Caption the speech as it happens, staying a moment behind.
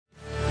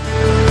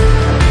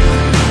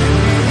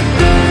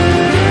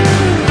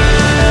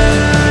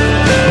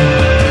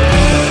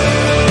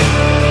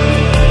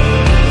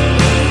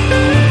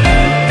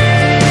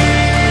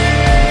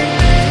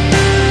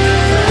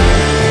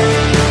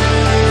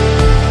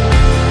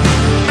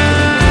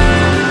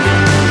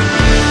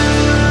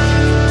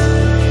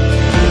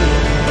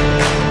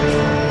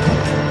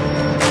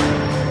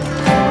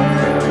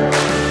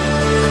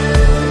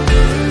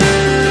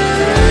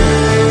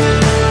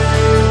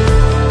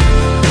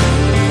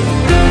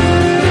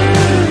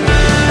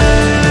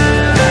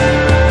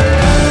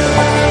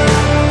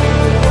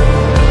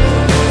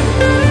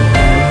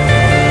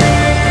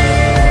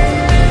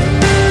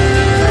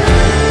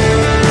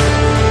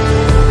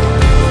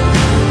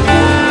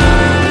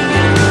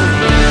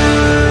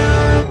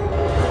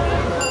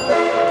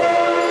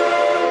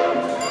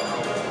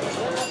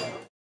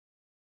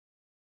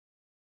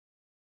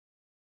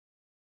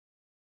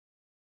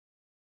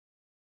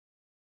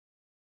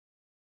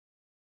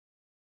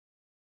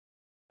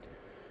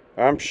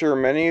I'm sure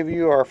many of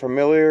you are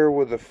familiar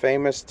with the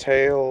famous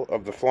tale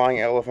of the flying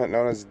elephant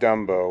known as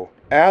Dumbo,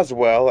 as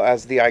well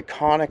as the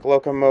iconic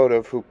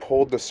locomotive who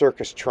pulled the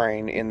circus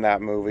train in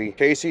that movie,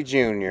 Casey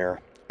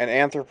Jr., an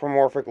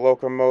anthropomorphic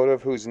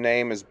locomotive whose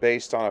name is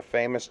based on a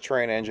famous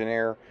train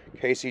engineer,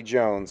 Casey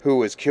Jones, who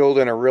was killed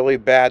in a really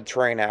bad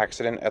train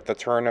accident at the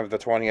turn of the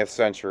 20th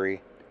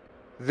century.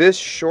 This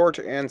short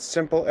and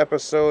simple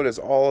episode is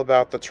all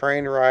about the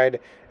train ride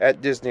at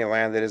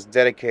Disneyland that is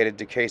dedicated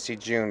to Casey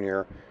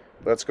Jr.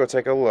 Let's go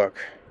take a look.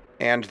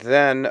 And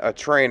then a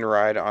train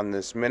ride on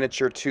this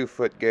miniature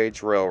 2-foot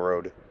gauge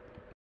railroad.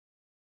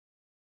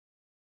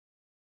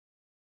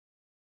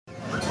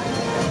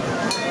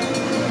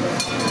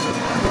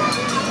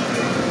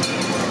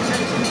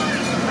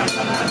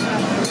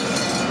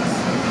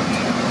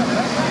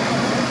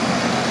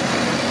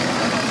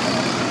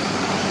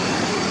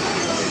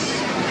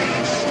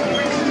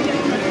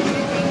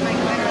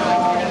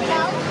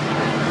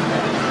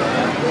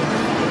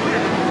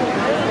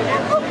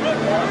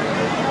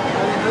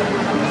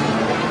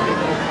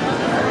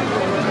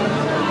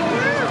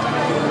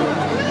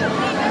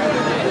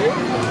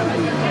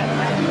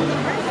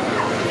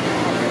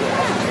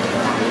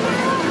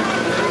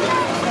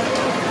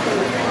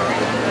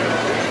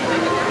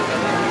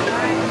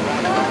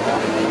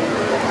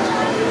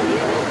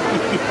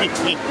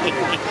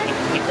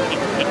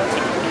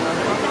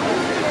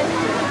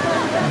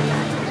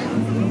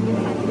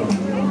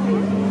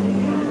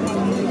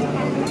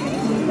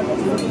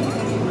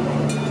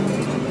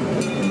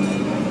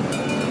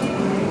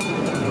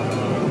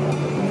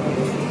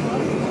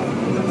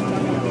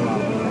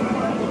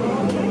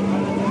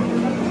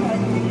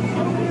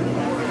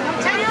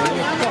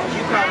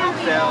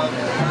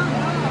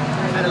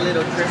 Had a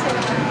little trip.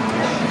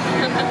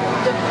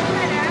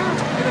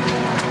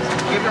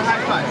 Give her a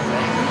high five.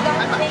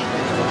 High five.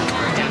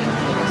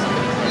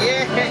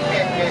 Yeah.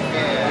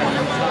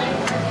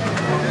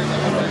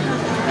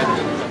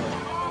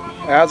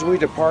 As we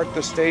depart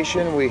the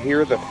station, we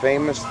hear the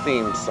famous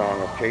theme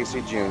song of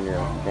Casey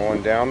Jr.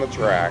 going down the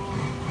track.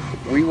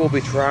 We will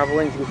be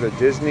traveling through the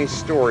Disney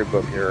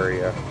Storybook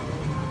area.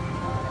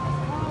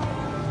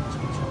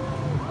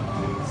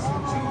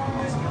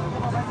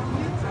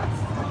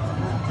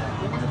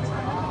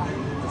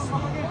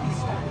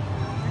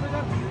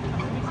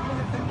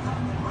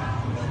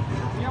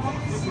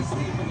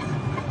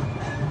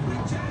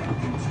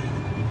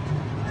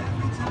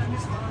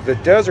 The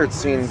desert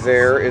scene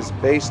there is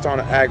based on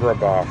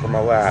Agrabah from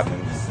Aladdin.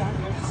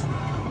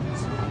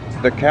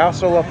 The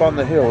castle up on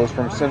the hill is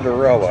from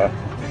Cinderella.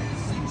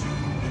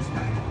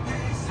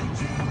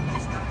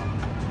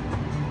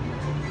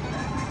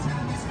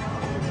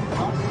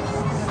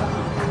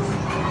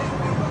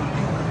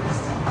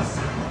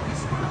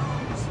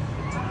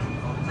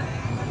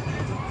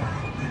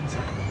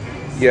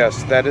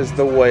 Yes, that is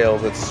the whale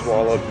that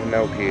swallowed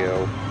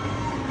Pinocchio.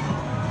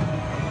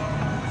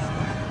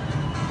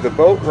 The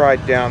boat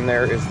ride down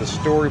there is the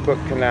Storybook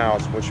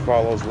Canals, which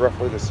follows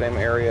roughly the same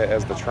area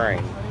as the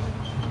train.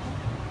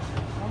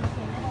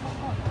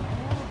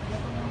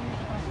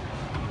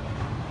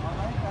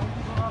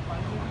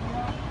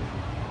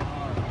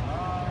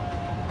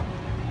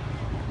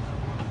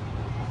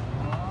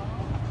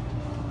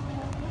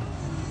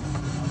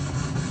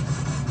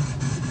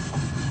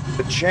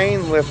 The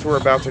chain lift we're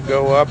about to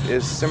go up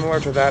is similar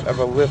to that of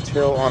a lift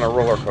hill on a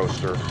roller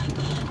coaster.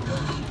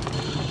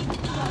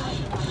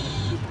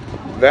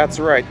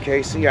 That's right,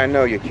 Casey, I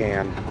know you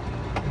can.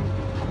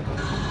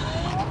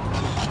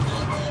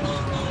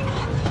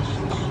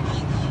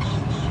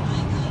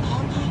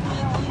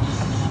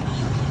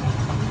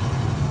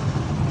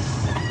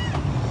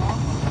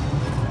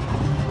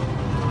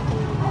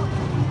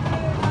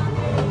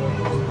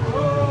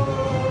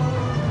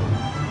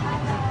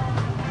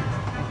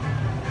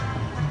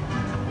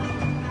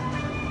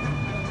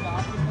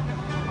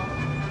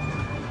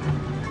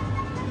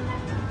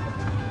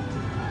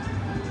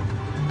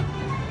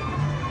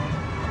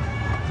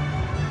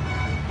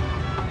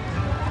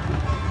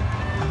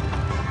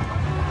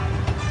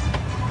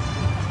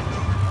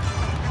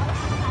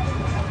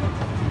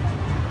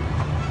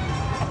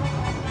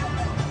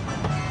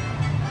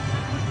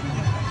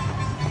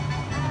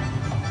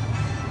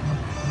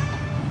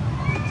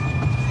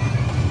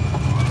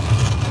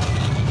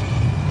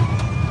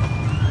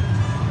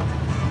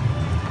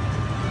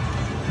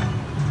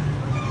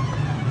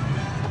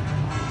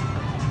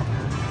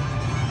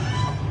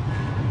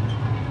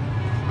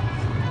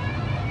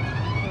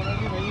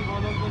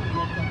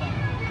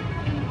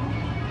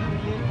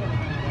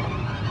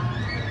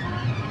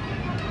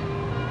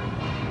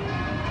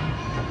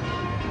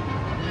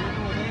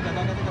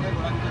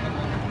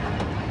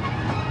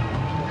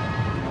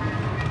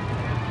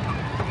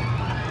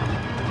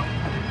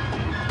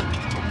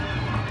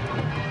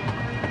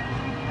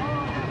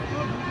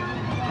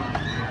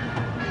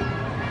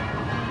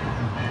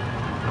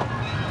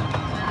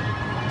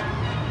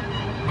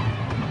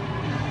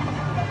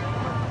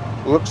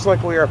 Looks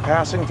like we are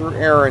passing through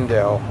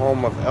Arendelle,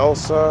 home of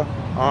Elsa,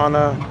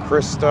 Anna,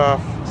 Kristoff,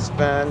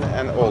 Sven,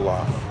 and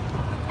Olaf.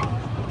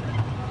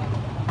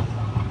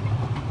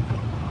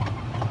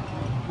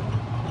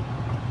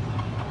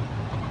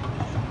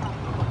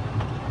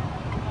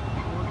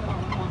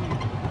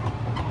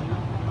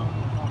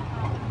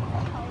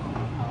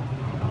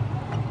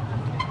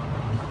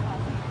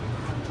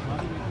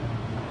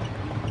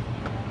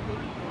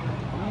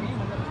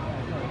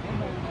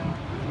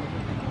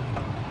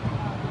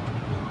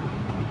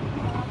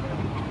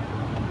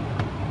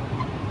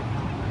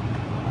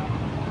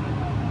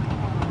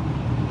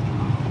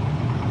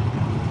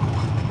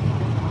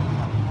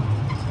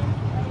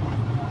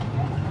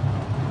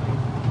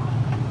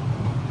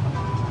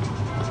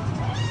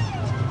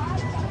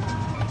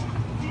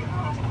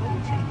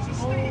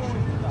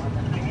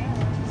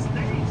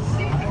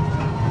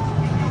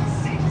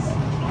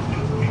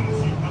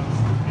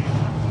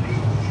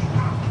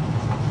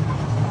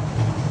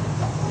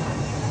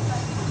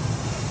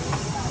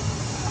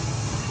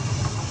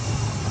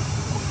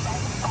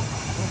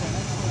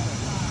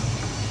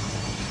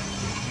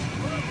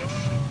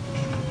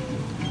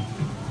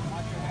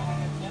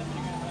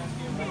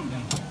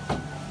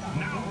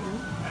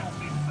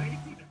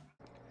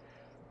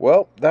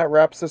 Well, that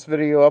wraps this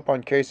video up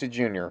on Casey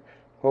Jr.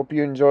 Hope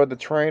you enjoyed the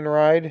train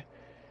ride,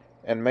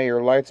 and may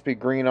your lights be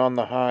green on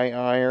the high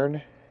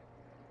iron.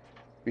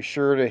 Be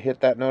sure to hit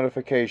that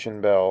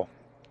notification bell,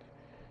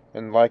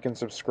 and like and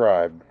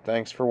subscribe.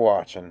 Thanks for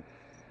watching.